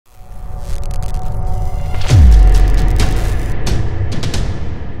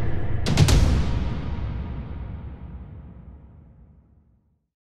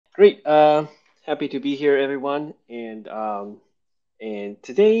Great. Happy to be here, everyone. And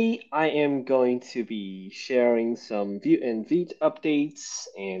today I am going to be sharing some Vue and Vite updates,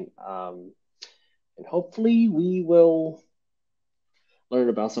 and hopefully we will learn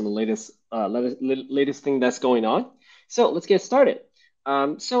about some of the latest thing that's going on. So let's get started.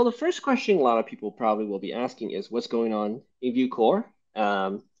 So the first question a lot of people probably will be asking is what's going on in Vue Core?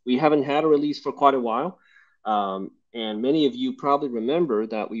 We haven't had a release for quite a while. And many of you probably remember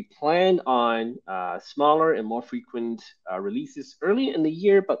that we planned on smaller and more frequent releases early in the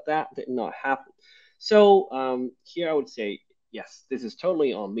year, but that did not happen. So here I would say, yes, this is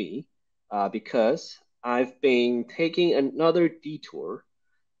totally on me because I've been taking another detour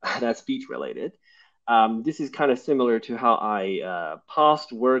that's beach related. This is kind of similar to how I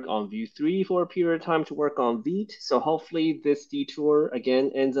paused work on Vue 3 for a period of time to work on Vite. So hopefully this detour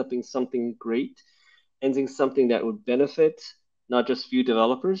again ends up in something great, ends in something that would benefit not just Vue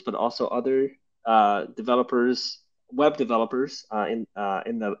developers, but also other developers, web developers in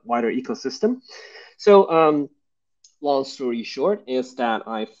the wider ecosystem. So long story short is that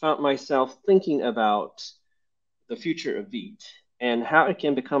I found myself thinking about the future of Vite and how it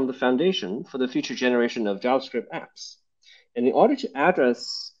can become the foundation for the future generation of JavaScript apps. And in order to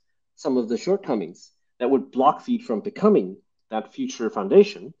address some of the shortcomings that would block Vite from becoming that future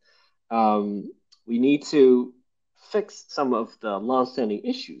foundation, um, we need to fix some of the long-standing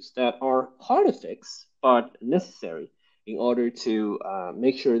issues that are hard to fix but necessary in order to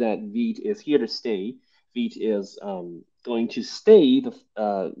make sure that Vite is here to stay. Vite is going to stay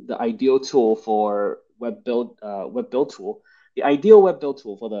the ideal tool for web build tool, the ideal web build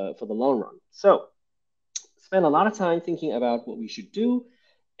tool for the long run. So spent a lot of time thinking about what we should do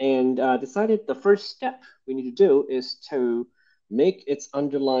and decided the first step we need to do is to make its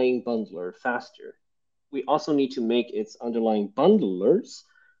underlying bundler faster. We also need to make its underlying bundlers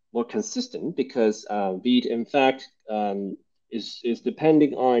more consistent because Vite, in fact, is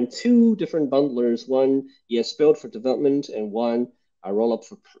depending on two different bundlers, one ES build for development and one rollup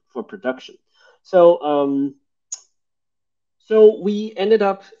for production. So we ended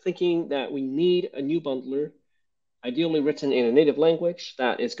up thinking that we need a new bundler ideally written in a native language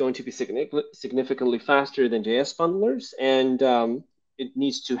that is going to be significantly faster than JS bundlers, and it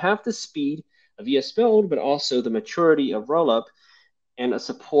needs to have the speed of ES Build, but also the maturity of Rollup and a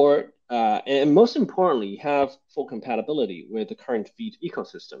support, and most importantly, have full compatibility with the current Vite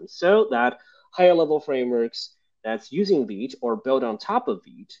ecosystem, so that higher level frameworks that's using Vite or built on top of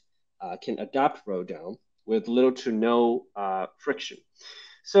Vite can adapt Rowdown with little to no friction.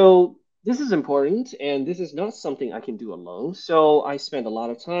 So this is important, and this is not something I can do alone. So I spent a lot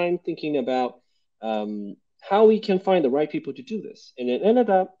of time thinking about how we can find the right people to do this, and it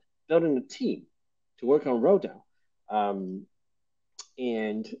ended up building a team to work on Rowdown.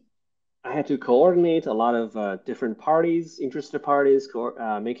 And I had to coordinate a lot of different parties, interested parties,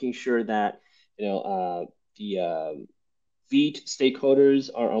 making sure that the Vite stakeholders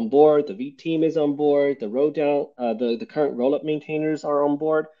are on board, the Vite team is on board, the the current rollup maintainers are on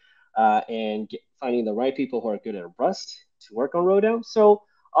board, and finding the right people who are good at Rust to work on Rowdown. So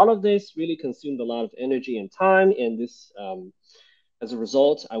all of this really consumed a lot of energy and time, and this, as a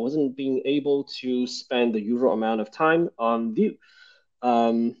result, I wasn't being able to spend the usual amount of time on Vue.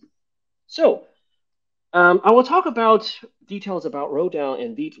 Um, I will talk about details about Rowdown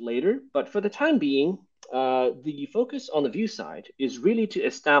and Vite later, but for the time being, the focus on the Vue side is really to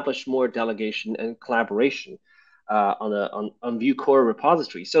establish more delegation and collaboration on Vue core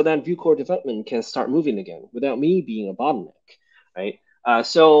repository so that Vue core development can start moving again without me being a bottleneck, right?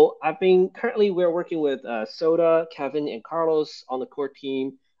 So we're working with Soda, Kevin, and Carlos on the core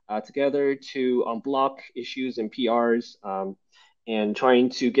team together to unblock issues and PRs and trying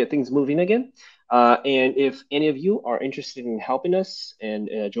to get things moving again. And if any of you are interested in helping us and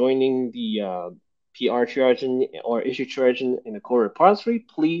joining the PR triaging or issue triaging in the core repository,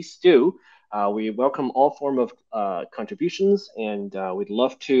 please do. We welcome all form of contributions, and we'd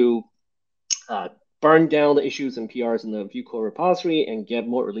love to uh, burn down the issues and PRs in the Vue core repository and get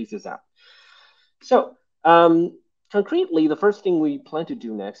more releases out. So, concretely, the first thing we plan to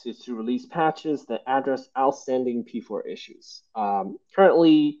do next is to release patches that address outstanding P4 issues.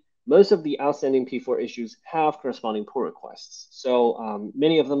 Currently, most of the outstanding P4 issues have corresponding pull requests. So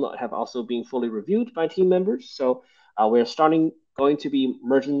many of them have also been fully reviewed by team members. So we're going to be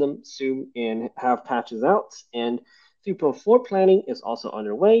merging them soon and have patches out. And 3.4 planning is also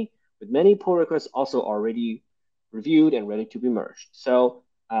underway, with many pull requests also already reviewed and ready to be merged. So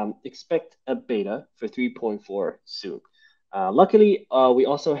expect a beta for 3.4 soon. Luckily, we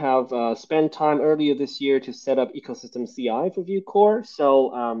also have spent time earlier this year to set up ecosystem CI for Vue Core.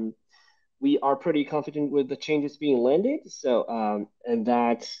 So we are pretty confident with the changes being landed. So and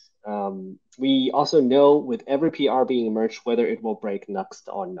that we also know with every PR being merged whether it will break Nuxt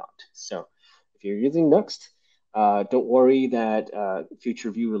or not. So if you're using Nuxt, don't worry that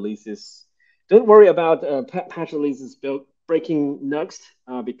future Vue releases. Don't worry about patch releases breaking Nuxt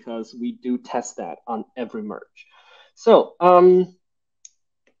because we do test that on every merge. So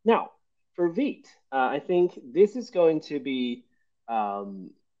now for Vite, I think this is going to be um,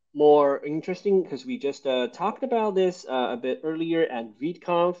 more interesting because we just talked about this a bit earlier at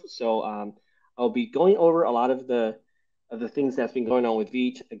ViteConf. So I'll be going over a lot of the things that's been going on with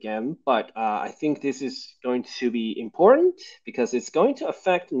Vite again. But I think this is going to be important because it's going to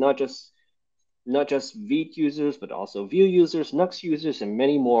affect not just Vite users, but also Vue users, Nuxt users, and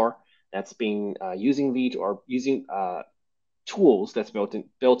many more that's been using Vite or using tools that's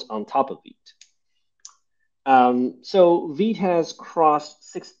built on top of Vite. So Vite has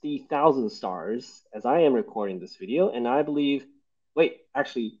crossed 60,000 stars as I am recording this video, and I believe, wait,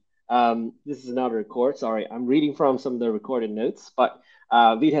 actually, this is not a record. Sorry, I'm reading from some of the recorded notes, but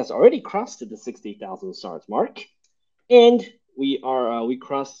Vite has already crossed the 60,000 stars mark, and we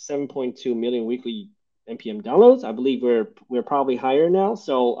crossed 7.2 million weekly npm downloads. I believe we're probably higher now,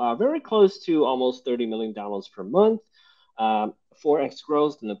 so very close to almost 30 million downloads per month. 4x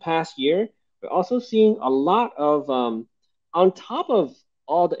growth in the past year. We're also seeing a lot of, on top of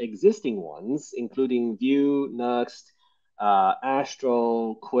all the existing ones, including Vue, Nuxt,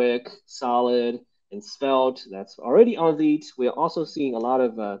 Astro, Quick, Solid, and Svelte that's already on Vite. We're also seeing a lot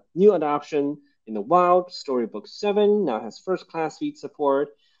of new adoption in the wild. Storybook 7 now has first-class Vite support.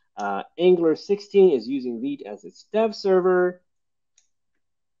 Angular 16 is using Vite as its dev server.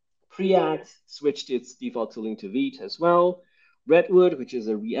 Preact switched its default tooling to Vite as well. Redwood, which is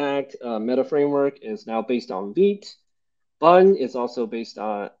a React meta framework, is now based on Vite. Bun is also based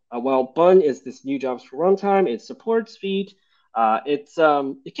on, Bun is this new JavaScript runtime. It supports Vite.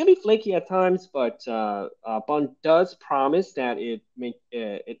 It can be flaky at times, but Bun does promise that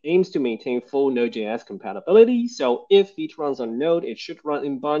it aims to maintain full Node.js compatibility. So if Vite runs on Node, it should run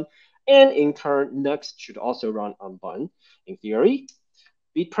in Bun, and in turn, Nuxt should also run on Bun in theory.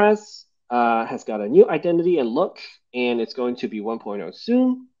 VitePress has got a new identity and look, and it's going to be 1.0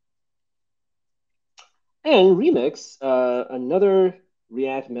 soon. And Remix, another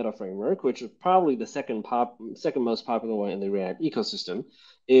React meta framework, which is probably the second most popular one in the React ecosystem,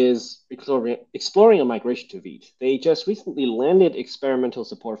 is exploring a migration to Vite. They just recently landed experimental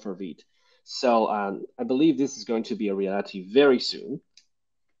support for Vite. So I believe this is going to be a reality very soon.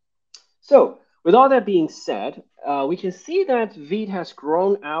 So with all that being said, we can see that Vite has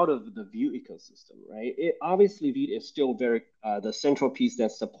grown out of the Vue ecosystem, right? Obviously, Vite is still very the central piece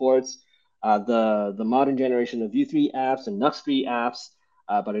that supports the modern generation of Vue 3 apps and Nuxt 3 apps,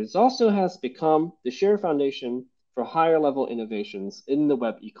 but it also has become the shared foundation for higher level innovations in the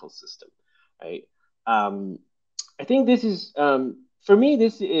web ecosystem, right? I think this is for me.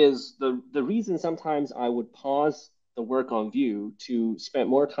 This is the reason sometimes I would pause the work on Vue to spend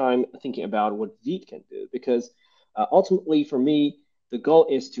more time thinking about what Vite can do, because ultimately for me the goal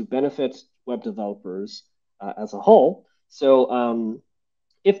is to benefit web developers as a whole. So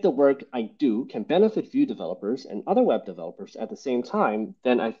if the work I do can benefit Vue developers and other web developers at the same time,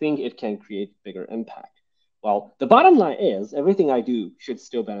 then I think it can create bigger impact. Well, the bottom line is everything I do should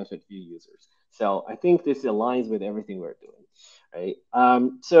still benefit Vue users. So I think this aligns with everything we're doing, right?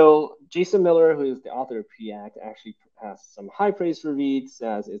 So Jason Miller, who is the author of Preact, actually has some high praise for Vite,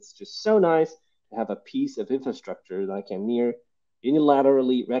 says it's just so nice to have a piece of infrastructure that I can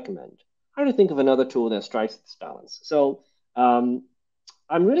unilaterally recommend. Hard to think of another tool that strikes this balance. So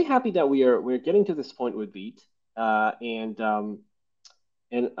I'm really happy that we're getting to this point with Vite, and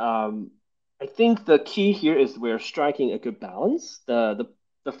I think the key here is we're striking a good balance. The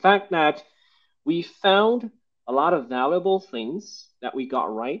fact that we found a lot of valuable things that we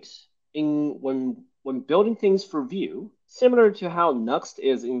got right in when building things for Vue, similar to how Nuxt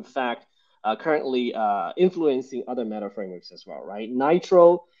is in fact currently influencing other meta frameworks as well, right?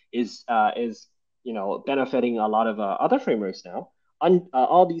 Nitro is benefiting a lot of other frameworks now.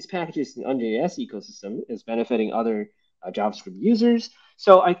 All these packages in the JS ecosystem is benefiting other JavaScript users.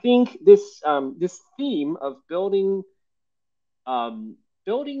 So I think this theme of building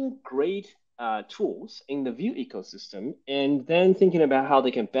great tools in the Vue ecosystem and then thinking about how they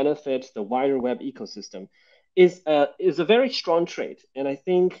can benefit the wider web ecosystem is a very strong trait, and I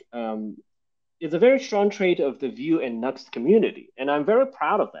think it's a very strong trait of the Vue and Nuxt community, and I'm very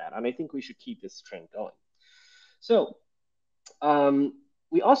proud of that, and I think we should keep this trend going. So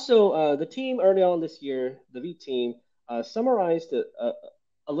We also, the team early on this year, the Vite team, summarized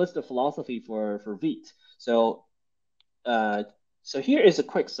a list of philosophy for Vite. Uh, so here is a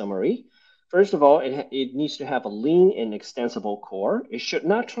quick summary. First of all, it needs to have a lean and extensible core. It should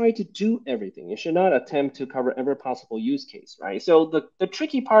not try to do everything. It should not attempt to cover every possible use case, right? So the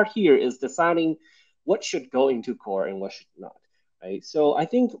tricky part here is deciding what should go into core and what should not, right? So I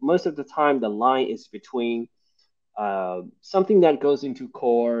think most of the time the line is between something that goes into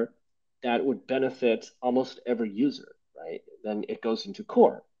core that would benefit almost every user, right? Then it goes into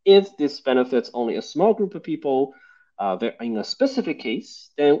core. If this benefits only a small group of people in a specific case,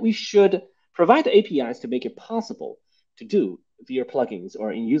 then we should provide the APIs to make it possible to do via plugins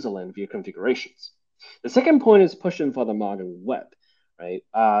or in user land via configurations. The second point is pushing for the modern web, right?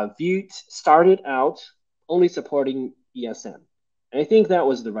 Vue started out only supporting ESM, and I think that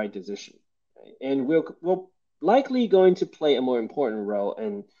was the right decision. Right? And we'll likely going to play a more important role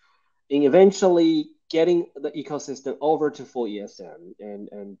in eventually getting the ecosystem over to full ESM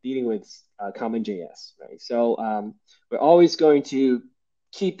and dealing with common JS, right? So we're always going to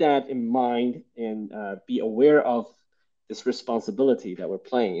keep that in mind and be aware of this responsibility that we're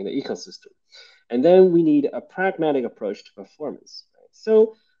playing in the ecosystem. And then we need a pragmatic approach to performance. Right?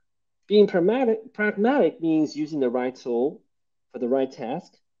 So being pragmatic means using the right tool for the right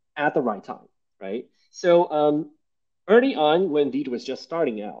task at the right time, right? So early on, when Vite was just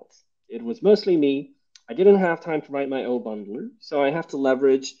starting out, it was mostly me. I didn't have time to write my own bundler, so I have to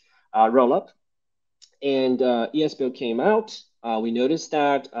leverage Rollup. And ESBuild came out. We noticed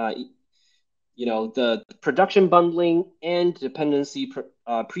that the production bundling and dependency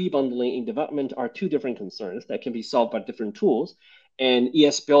pre-bundling in development are two different concerns that can be solved by different tools. And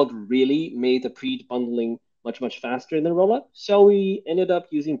ESBuild really made the pre-bundling much faster than Rollup. So we ended up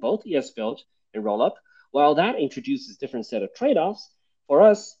using both ESBuild and Rollup. While that introduces different set of trade-offs, for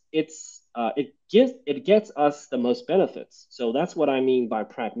us, it gets us the most benefits. So that's what I mean by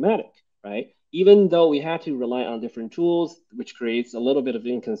pragmatic, right? Even though we had to rely on different tools, which creates a little bit of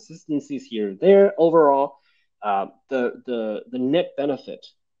inconsistencies here and there, overall, the net benefit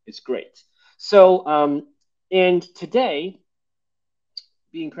is great. So, and today,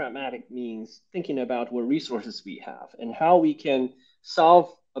 being pragmatic means thinking about what resources we have and how we can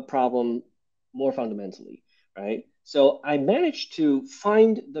solve a problem more fundamentally, right? So I managed to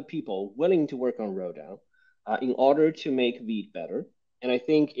find the people willing to work on Rodao in order to make Vite better. And I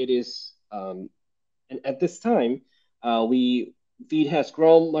think it is, and at this time, Vite has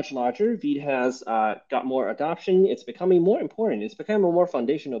grown much larger. Vite has got more adoption. It's becoming more important. It's becoming a more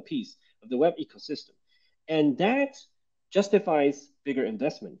foundational piece of the web ecosystem. And that justifies bigger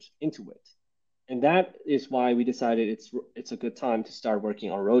investment into it. And that is why we decided it's a good time to start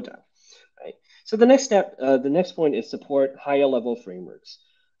working on Rodao, right? So the next step, the next point is support higher level frameworks.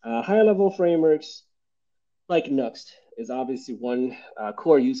 Higher level frameworks like Nuxt is obviously one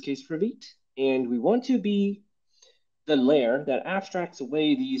core use case for Vite, and we want to be the layer that abstracts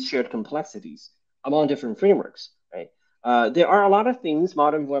away these shared complexities among different frameworks, right? There are a lot of things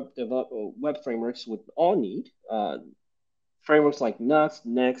modern web frameworks would all need. Frameworks like Nuxt,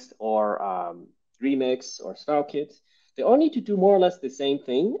 Next, or Remix, or StyleKit, they all need to do more or less the same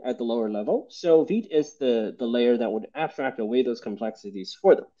thing at the lower level. So Vite is the layer that would abstract away those complexities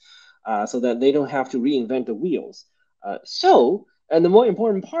for them so that they don't have to reinvent the wheels. And the more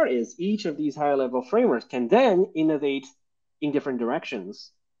important part is each of these higher level frameworks can then innovate in different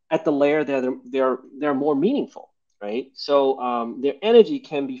directions at the layer that they're more meaningful, right? So their energy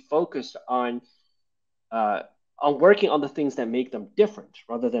can be focused uh, on working on the things that make them different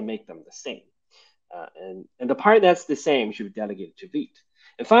rather than make them the same. And the part that's the same should be delegated to Vite.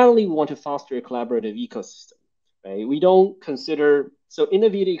 And finally, we want to foster a collaborative ecosystem. Right? We don't consider, so in the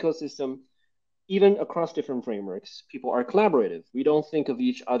Vite ecosystem, even across different frameworks, people are collaborative. We don't think of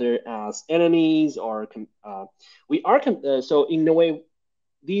each other as enemies or we are, so in a way,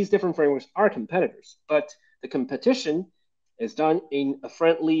 these different frameworks are competitors, but the competition is done in a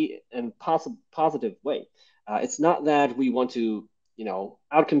friendly and positive way. It's not that we want to,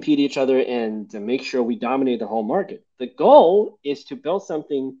 outcompete each other and make sure we dominate the whole market. The goal is to build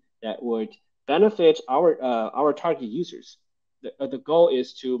something that would benefit our target users. The goal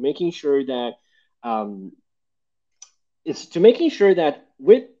is to making sure that um,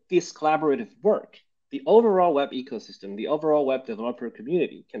 with this collaborative work, the overall web ecosystem, the overall web developer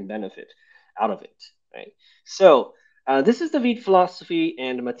community can benefit out of it, right? So this is the Vite philosophy,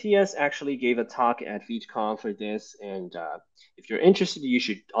 and Matthias actually gave a talk at ViteCon for this, and if you're interested, you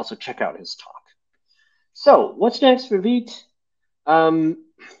should also check out his talk. So what's next for Vite? Um,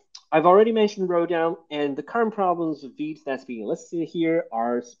 I've already mentioned row down, and the current problems with Vite that's being listed here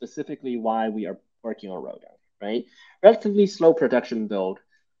are specifically why we are working on row down, right? Relatively slow production build.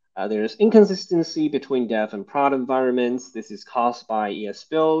 There's inconsistency between dev and prod environments. This is caused by ES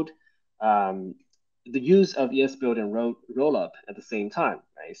Build, the use of ES Build and rollup at the same time,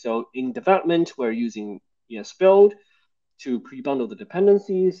 right? So in development, we're using ES Build to pre-bundle the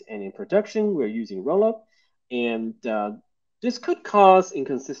dependencies, and in production, we're using rollup. And this could cause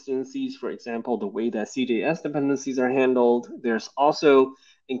inconsistencies, for example, the way that CJS dependencies are handled. There's also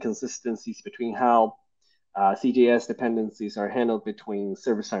inconsistencies between how CJS dependencies are handled between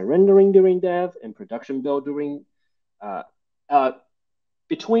server-side rendering during dev and production build during uh, uh,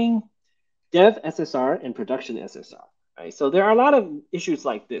 between dev SSR and production SSR. Right? So there are a lot of issues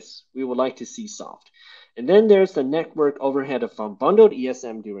like this we would like to see solved. And then there's the network overhead of bundled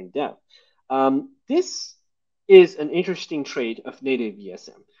ESM during dev. This is an interesting trait of native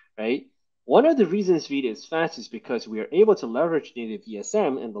ESM, right? One of the reasons Vite is fast is because we are able to leverage native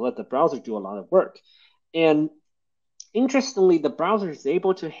ESM and let the browser do a lot of work. And interestingly, the browser is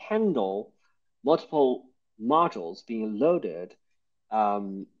able to handle multiple modules being loaded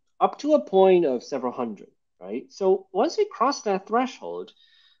um, up to a point of several hundred, right? So once we cross that threshold,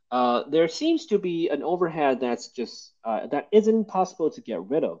 there seems to be an overhead that's just that isn't possible to get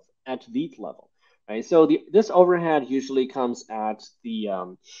rid of at Vite level, right? So this overhead usually comes at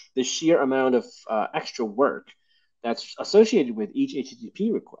the sheer amount of extra work that's associated with each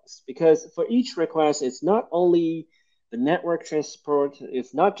HTTP request, because for each request, it's not only the network transport,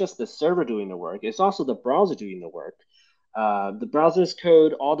 it's not just the server doing the work, it's also the browser doing the work. The browser's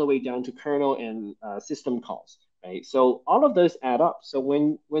code all the way down to kernel and system calls, right? So all of those add up. So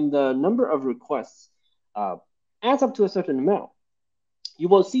when the number of requests uh, adds up to a certain amount, you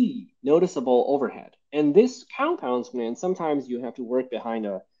will see noticeable overhead. And this compounds when sometimes you have to work behind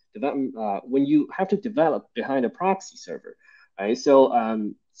a when you have to develop behind a proxy server, right? So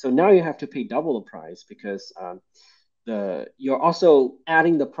now you have to pay double the price because you're also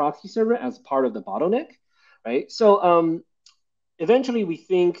adding the proxy server as part of the bottleneck, right? So eventually we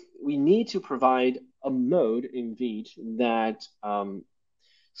think we need to provide a mode in Vite that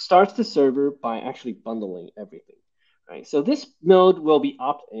starts the server by actually bundling everything. Right. So this mode will be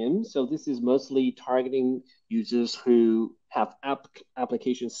opt-in. So this is mostly targeting users who have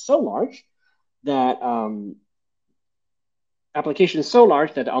applications so large that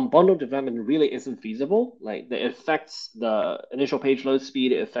unbundled development really isn't feasible. Like it affects the initial page load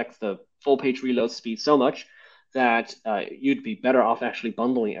speed, it affects the full page reload speed so much that you'd be better off actually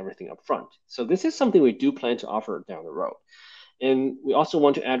bundling everything up front. So this is something we do plan to offer down the road. And we also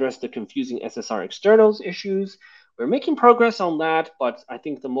want to address the confusing SSR externals issues. We're making progress on that, but I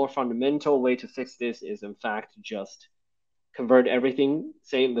think the more fundamental way to fix this is, in fact, just convert everything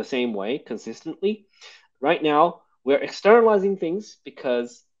the same way consistently. Right now, we're externalizing things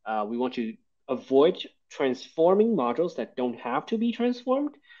because we want to avoid transforming modules that don't have to be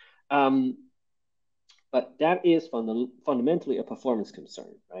transformed. Um, but that is fundamentally a performance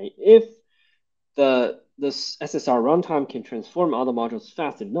concern, right? If this SSR runtime can transform other modules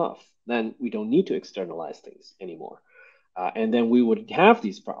fast enough, then we don't need to externalize things anymore. And then we wouldn't have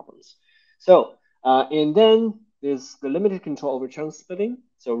these problems. So, and then there's the limited control over chunk splitting.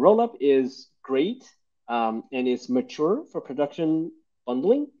 So rollup is great and it's mature for production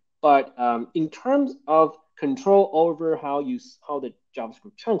bundling, but in terms of control over how the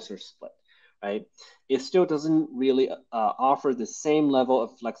JavaScript chunks are split, right? It still doesn't really offer the same level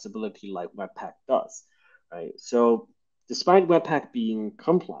of flexibility like Webpack does, right? So despite Webpack being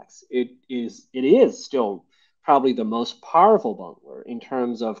complex, it is still probably the most powerful bundler in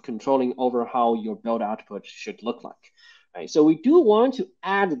terms of controlling over how your build output should look like, right? So we do want to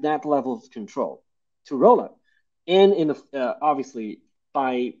add that level of control to rollup, and obviously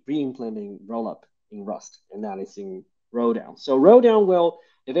by re-implementing rollup in Rust, and that is in rowdown. So rowdown will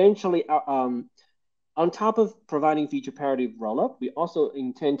eventually, on top of providing feature parity of rollup, we also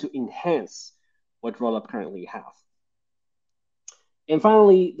intend to enhance what rollup currently have. And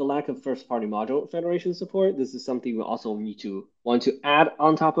finally, the lack of first-party module federation support. This is something we also want to add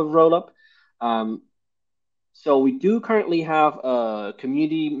on top of rollup. So we do currently have a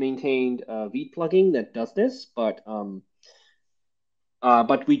community-maintained Vite plugin that does this, but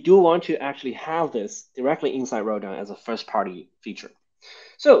we do want to actually have this directly inside Rowdown as a first-party feature.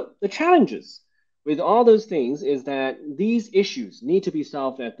 So the challenges with all those things is that these issues need to be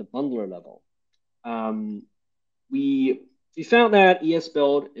solved at the bundler level. We found that ES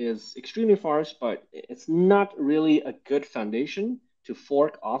Build is extremely fast, but it's not really a good foundation to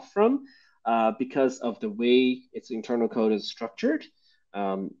fork off from because of the way its internal code is structured.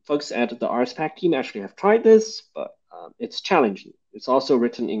 Folks at the RSPAC team actually have tried this, but it's challenging. It's also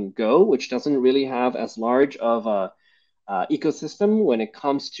written in Go, which doesn't really have as large of a ecosystem when it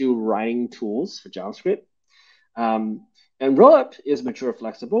comes to writing tools for JavaScript. And Rollup is mature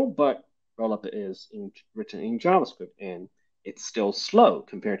flexible, but Rollup is written in JavaScript, and it's still slow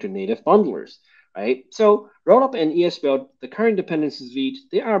compared to native bundlers, right? So Rollup and ESBuild, the current dependencies Vite,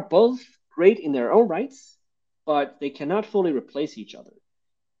 they are both great in their own rights, but they cannot fully replace each other.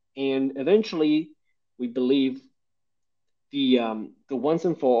 And eventually, we believe the once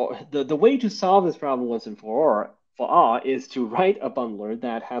and for the way to solve this problem once and for all is to write a bundler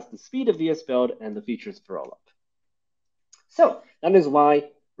that has the speed of ESBuild and the features of Rollup. So that is why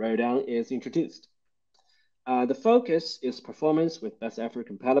Rowdown is introduced. The focus is performance with best effort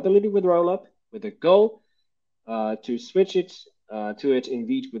compatibility with Rollup, with a goal to switch it to it in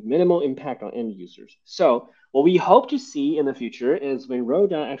Vite with minimal impact on end users. So what we hope to see in the future is when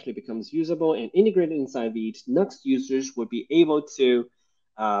Rowdown actually becomes usable and integrated inside Vite, Nuxt users would be able to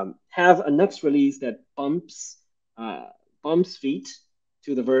have a Nuxt release that bumps Vite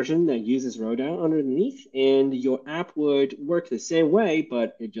to the version that uses Rowdown underneath, and your app would work the same way,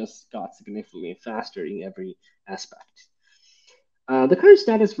 but it just got significantly faster in every aspect. The current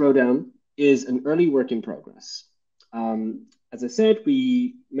status Rowdown is an early work in progress. As I said,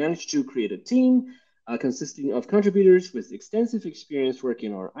 we managed to create a team consisting of contributors with extensive experience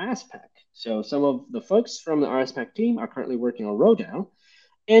working on RSPAC. So some of the folks from the RSPAC team are currently working on Rowdown,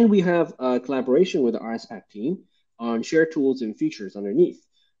 and we have a collaboration with the RSPAC team on shared tools and features underneath.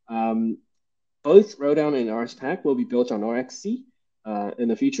 Both Rowdown and RSPAC will be built on OXC in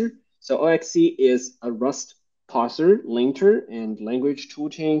the future. So OXC is a Rust parser, linter, and language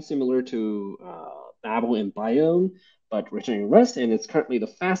toolchain similar to Babel and Biome, but written in Rust, and it's currently the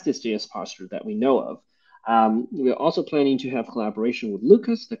fastest JS parser that we know of. We're also planning to have collaboration with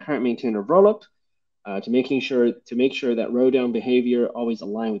Lucas, the current maintainer of Rollup, to make sure that Rowdown behavior always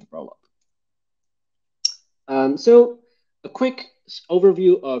align with Rollup. So a quick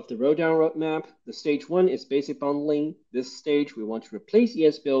overview of the Rowdown roadmap. The stage 1 is basic bundling. This stage, we want to replace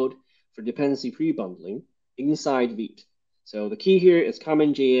ESBuild for dependency pre-bundling inside Vite. So the key here is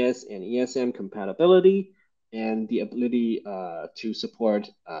common JS and ESM compatibility and the ability to support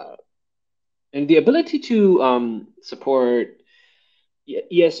support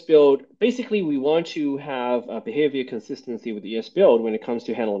ESBuild. Basically, we want to have a behavior consistency with ESBuild when it comes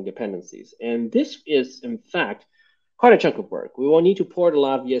to handling dependencies. And this is, in fact, quite a chunk of work. We will need to port a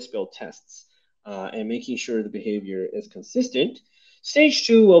lot of ESBuild tests and making sure the behavior is consistent. Stage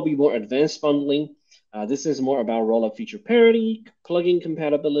 2 will be more advanced bundling. This is more about rollup feature parity, plugin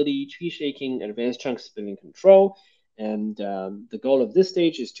compatibility, tree shaking, advanced chunk splitting control. And the goal of this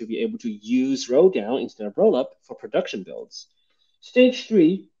stage is to be able to use Rowdown instead of Rollup for production builds. Stage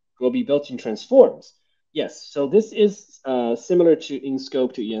 3 will be built-in transforms. Yes, so this is similar in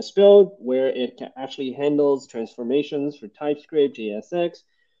scope to ESBuild, where it actually handles transformations for TypeScript, JSX,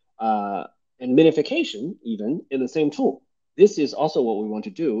 and minification even in the same tool. This is also what we want to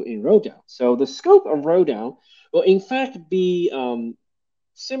do in Rowdown. So the scope of Rowdown will in fact be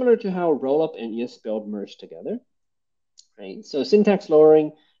similar to how Rollup and ESBuild merge together. Right? So syntax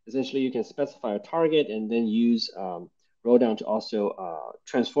lowering, essentially you can specify a target and then use Rowdown to also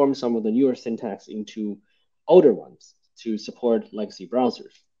transform some of the newer syntax into older ones to support legacy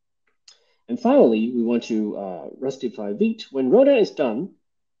browsers. And finally, we want to Rustify Vite. When Rowdown is done,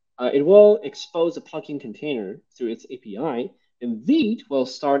 it will expose a plugin container through its API, and Vite will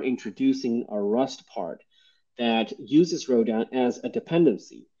start introducing a Rust part that uses Rowdown as a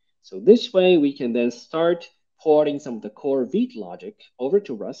dependency. So this way, we can then start porting some of the core Vite logic over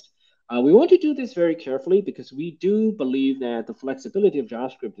to Rust. We want to do this very carefully because we do believe that the flexibility of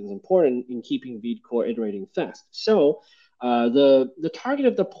JavaScript is important in keeping Vite core iterating fast. So the target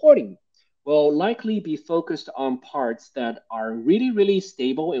of the porting will likely be focused on parts that are really, really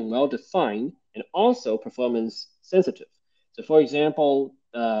stable and well-defined and also performance sensitive. So for example,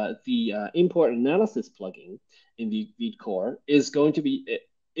 the import analysis plugin in the Vite core is going to be,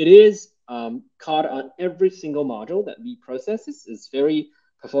 it is caught on every single module that Vite processes. Is very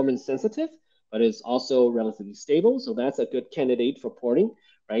performance sensitive, but it's also relatively stable. So that's a good candidate for porting,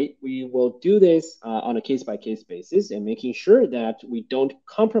 right? We will do this on a case-by-case basis and making sure that we don't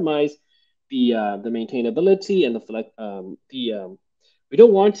compromise the maintainability and we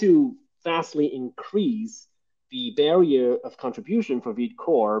don't want to vastly increase the barrier of contribution for Vite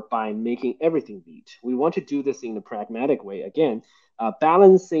core by making everything Vite. We want to do this in a pragmatic way, again,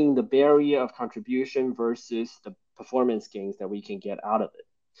 balancing the barrier of contribution versus the performance gains that we can get out of it.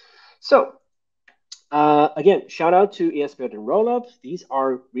 So Again, shout out to ES Build and Rollup. These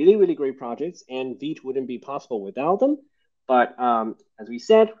are really, really great projects, and Vite wouldn't be possible without them. But as we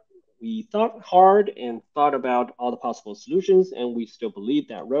said, we thought hard and thought about all the possible solutions, and we still believe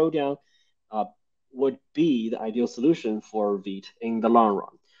that Rodan uh, would be the ideal solution for Vite in the long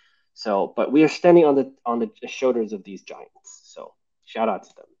run. So, but we are standing on the shoulders of these giants. So, shout out to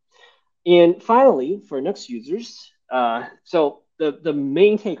them. And finally, for Nuxt users, so the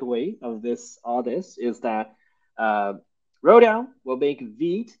main takeaway of this is that uh, Rodel will make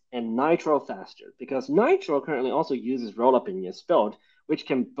Vite and Nitro faster because Nitro currently also uses rollup in its build, which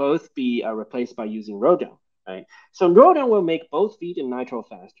can both be replaced by using Rodel. Right? So Rodel will make both Vite and Nitro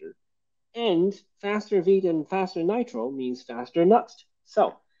faster, and faster Vite and faster Nitro means faster Nuxt.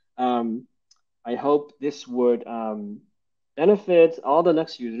 So um, I hope this would benefit all the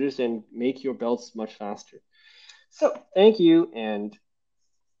Nuxt users and make your builds much faster. So thank you, and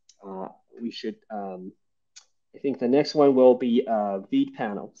uh, we should. I think the next one will be a Vite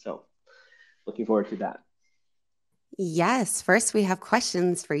panel. So looking forward to that. Yes, first we have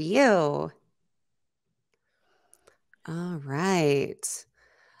questions for you. All right.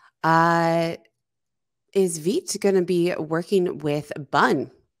 Uh, is Vite going to be working with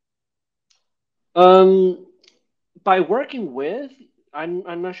Bun? Um, by working with, I'm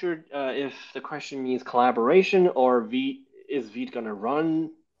not sure if the question means collaboration or Vite is Vite gonna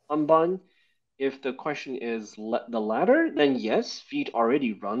run on Bun. If the question is the latter, then yes, Vite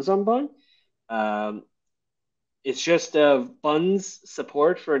already runs on Bun. Um, it's just Bun's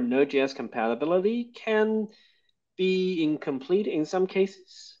support for Node.js compatibility can be incomplete in some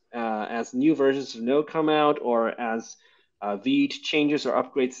cases, as new versions of Node come out or as Vite changes or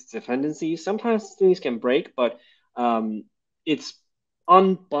upgrades its dependencies. Sometimes things can break, but it's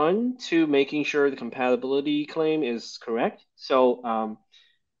unbun to making sure the compatibility claim is correct. So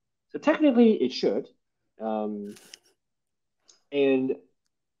technically it should. Um, and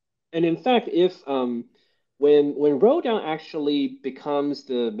and in fact, if when Rodan actually becomes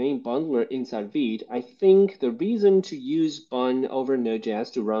the main bundler inside Vite, I think the reason to use Bun over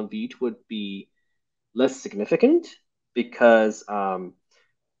Node.js to run Vite would be less significant because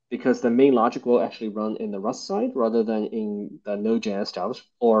because the main logic will actually run in the Rust side rather than in the Node.js JavaScript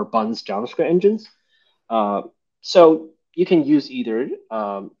or Bun's JavaScript engines. Uh, so you can use either,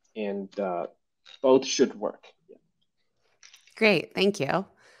 and both should work. Great, thank you.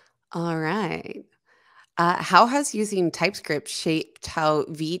 All right. How has using TypeScript shaped how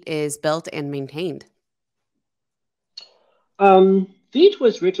Vite is built and maintained? Vite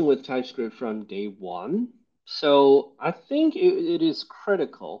was written with TypeScript from day one, so I think it is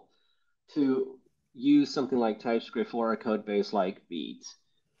critical to use something like TypeScript for a code base like Vite.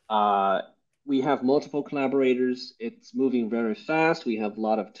 Uh, we have multiple collaborators. It's moving very fast. We have a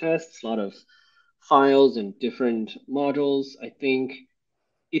lot of tests, a lot of files and different modules. I think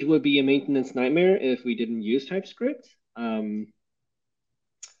it would be a maintenance nightmare if we didn't use TypeScript.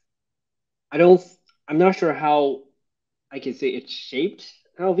 I don't. I'm not sure how I can say it shaped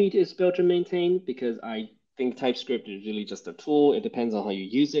how Vite is built and maintained because I think TypeScript is really just a tool. It depends on how you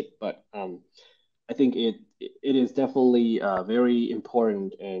use it, but I think it is definitely very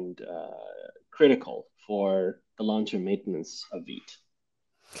important and critical for the long-term maintenance of Vite.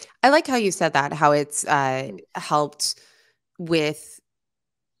 I like how you said that, how it's Mm. helped with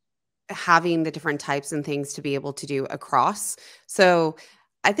having the different types and things to be able to do across. So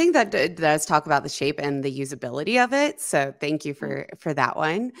I think that does talk about the shape and the usability of it. So thank you Mm. for that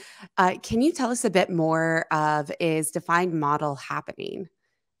one. Can you tell us a bit more of is defined model happening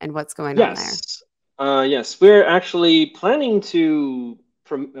and what's going on there? Yes, yes, we're actually planning to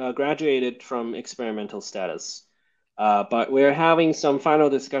graduate it from experimental status. But we're having some final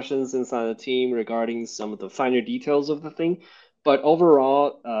discussions inside the team regarding some of the finer details of the thing. But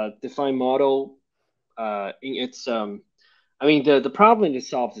overall, defined model in its I mean the problem it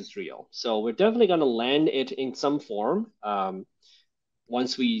solves is real. So we're definitely going to land it in some form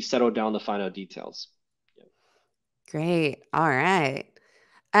once we settle down the final details. Yeah. Great. All right.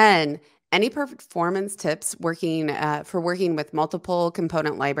 And any performance tips working for working with multiple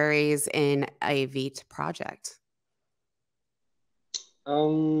component libraries in a Vite project?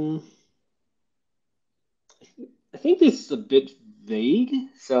 Um, I think this is a bit vague,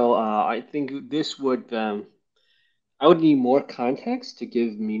 so I think this would I would need more context to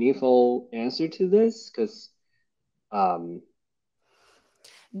give meaningful answer to this because um,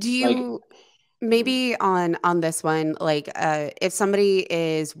 Do like you mhm. maybe on this one, like if somebody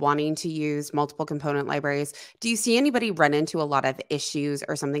is wanting to use multiple component libraries, do you see anybody run into a lot of issues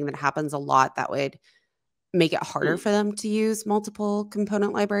or something that happens a lot that would make it harder Hmm. for them to use multiple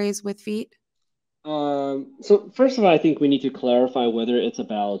component libraries with Vite? So first of all, I think we need to clarify whether it's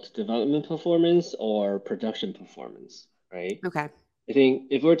about development performance or production performance, right? Okay, I think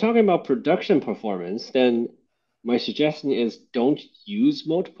if we're talking about production performance, then my suggestion is don't use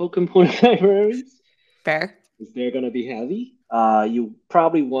multiple component libraries fair. because they're going to be heavy. You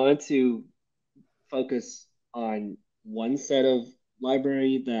probably want to focus on one set of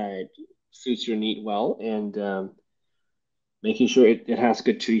library that suits your need well and making sure it has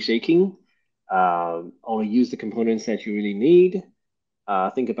good tree shaking. Only use the components that you really need.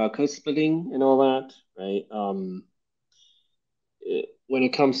 Think about code splitting and all that, right? When it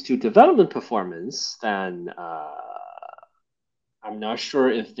comes to development performance, then I'm not sure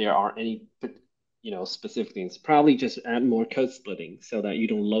if there are any, specific things. Probably just add more code splitting so that you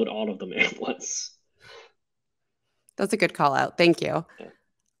don't load all of them at once. That's a good call out. Thank you. Yeah.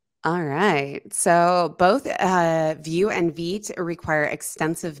 All right. So both Vue and Vite require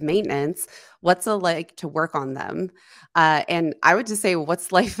extensive maintenance. What's it like to work on them? And I would just say,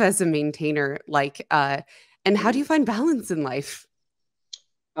 what's life as a maintainer like? And how do Mm. you find balance in life?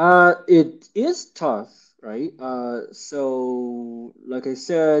 It is tough, right? So like I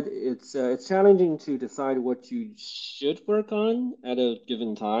said, it's challenging to decide what you should work on at a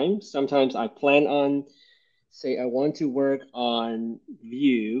given time. Sometimes I plan on, say, I want to work on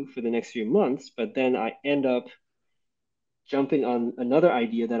Vue for the next few months, but then I end up jumping on another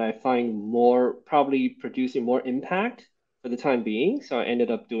idea that I find more probably producing more impact for the time being. So I ended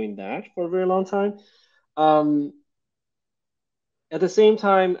up doing that for a very long time. Um, at the same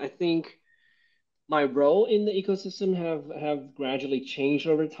time, I think my role in the ecosystem have gradually changed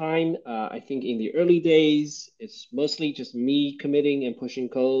over time. I think in the early days, it's mostly just me committing and pushing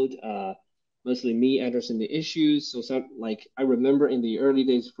code, mostly me addressing the issues. So some like I remember in the early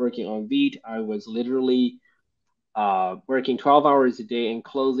days working on Vite, I was literally working 12 hours a day and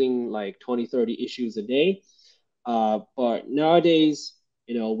closing like 20, 30 issues a day. But nowadays,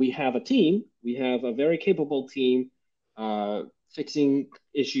 we have a team. We have a very capable team uh, fixing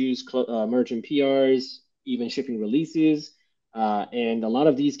issues, merging PRs, even shipping releases. And a lot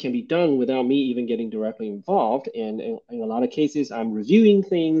of these can be done without me even getting directly involved. And in a lot of cases, I'm reviewing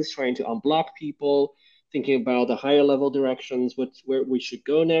things, trying to unblock people, thinking about the higher level directions, where we should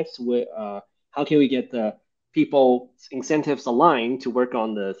go next, how can we get the people incentives aligned to work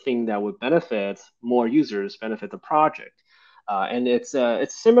on the thing that would benefit more users, benefit the project. And it's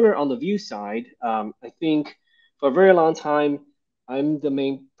similar on the Vue side. I think for a very long time, I'm the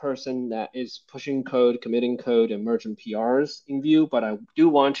main person that is pushing code, committing code, and merging PRs in Vue. But I do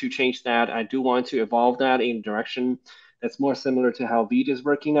want to change that. I do want to evolve that in a direction that's more similar to how Vite is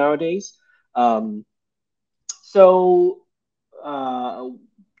working nowadays. Um, so uh,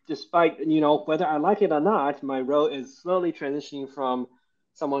 despite whether I like it or not, my role is slowly transitioning from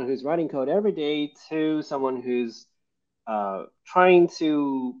someone who's writing code every day to someone who's trying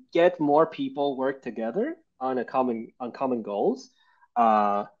to get more people work together on common goals.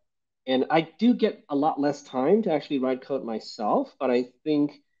 Uh, and I do get a lot less time to actually write code myself, but I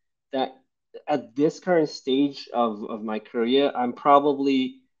think that at this current stage of my career, I'm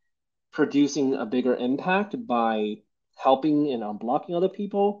probably producing a bigger impact by helping and unblocking other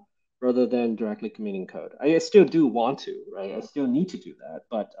people rather than directly committing code. I still do want to, right? I still need to do that,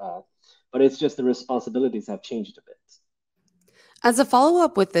 but it's just the responsibilities have changed a bit. As a follow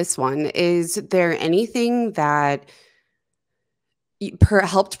up with this one, is there anything that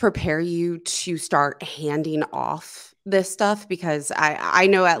helped prepare you to start handing off this stuff? Because I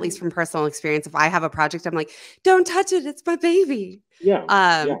know, at least Mm. from personal experience, if I have a project, I'm like, don't touch it, it's my baby. Yeah,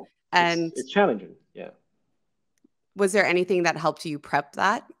 Um, yeah, and it's challenging. Yeah. was there anything that helped you prep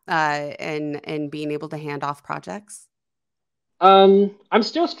that and being able to hand off projects? I'm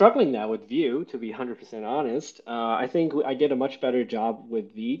still struggling now with Vue, to be 100% honest. I think I did a much better job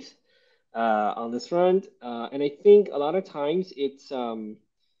with Vite on this front, and I think a lot of times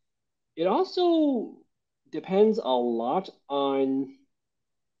it also depends a lot on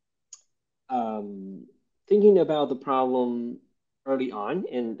um, thinking about the problem early on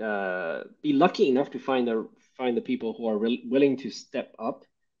and be lucky enough to find the people who are willing to step up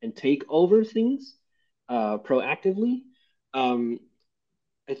and take over things proactively. Um,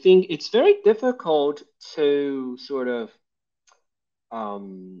 I think it's very difficult to sort of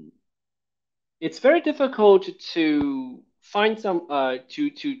um, it's very difficult to find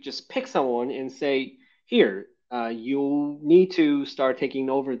to just pick someone and say, here, you need to start taking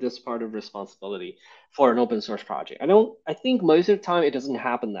over this part of responsibility for an open source project. I think most of the time it doesn't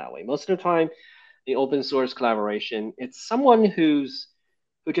happen that way. Most of the time the open source collaboration, it's someone who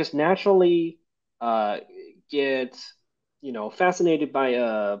just naturally uh, gets fascinated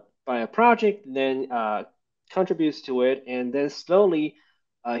by by a project, then contributes to it, and then slowly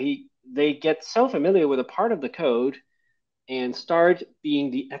they get so familiar with a part of the code and start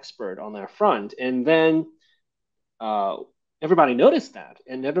being the expert on their front, and then uh, everybody noticed that,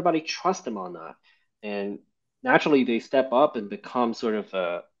 and everybody trusts them on that, and naturally they step up and become sort of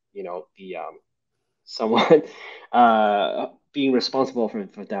the someone being responsible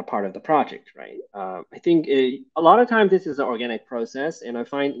for that part of the project, right? I think a lot of times this is an organic process, and I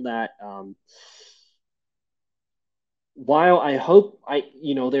find that while I hope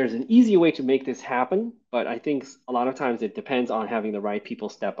there's an easy way to make this happen, but I think a lot of times it depends on having the right people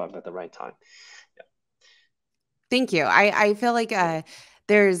step up at the right time. Thank you. I feel like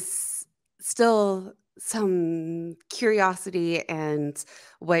there's still some curiosity and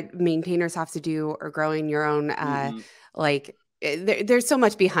what maintainers have to do or growing your own Hmm. there's so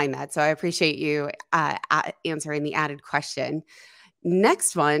much behind that. So I appreciate you answering the added question.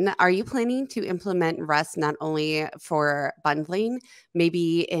 Next one, are you planning to implement Rust not only for bundling,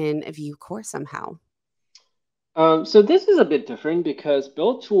 maybe in a Vue core somehow? So this is a bit different because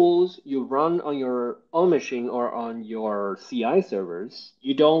build tools you run on your own machine or on your CI servers.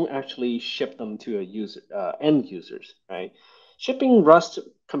 You don't actually ship them to a user, end users, right? Shipping Rust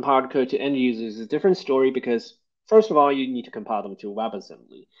compiled code to end users is a different story because first of all, you need to compile them to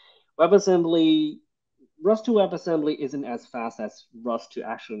WebAssembly. WebAssembly, Rust to WebAssembly isn't as fast as Rust to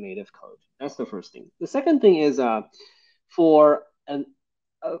actual native code. That's the first thing. The second thing is for an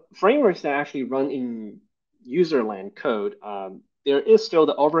frameworks that actually run in userland code, there is still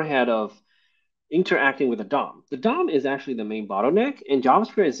the overhead of interacting with the DOM. The DOM is actually the main bottleneck, and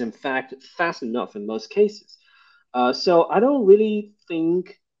JavaScript is in fact fast enough in most cases. So I don't really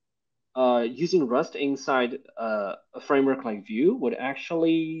think using Rust inside a framework like Vue would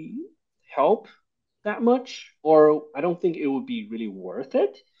actually help that much, or I don't think it would be really worth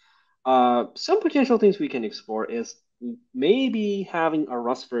it. Some potential things we can explore is maybe having a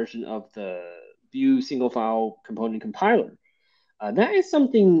Rust version of the Vue single file component compiler. That is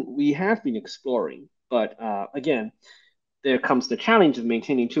something we have been exploring, but again, there comes the challenge of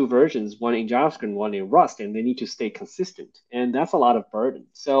maintaining two versions, one in JavaScript and one in Rust, and they need to stay consistent, and that's a lot of burden.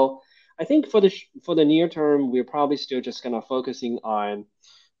 So I think for the near term, we're probably still just gonna focusing on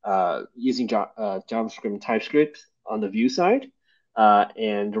using JavaScript and TypeScript on the Vue side,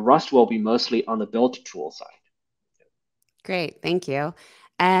 and Rust will be mostly on the build tool side. Great, thank you.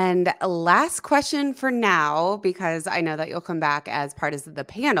 And last question for now, because I know that you'll come back as part of the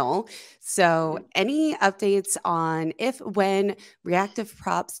panel. So, Mhm. any updates on if when reactive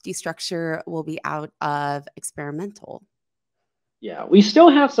props destructure will be out of experimental? Yeah, we still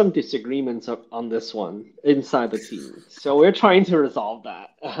have some disagreements on this one inside the team, so we're trying to resolve that.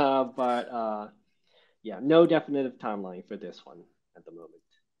 But yeah, no definitive timeline for this one at the moment.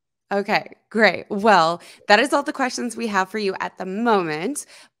 Okay, great. Well, that is all the questions we have for you at the moment.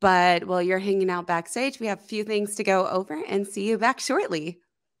 But while you're hanging out backstage, we have a few things to go over and see you back shortly.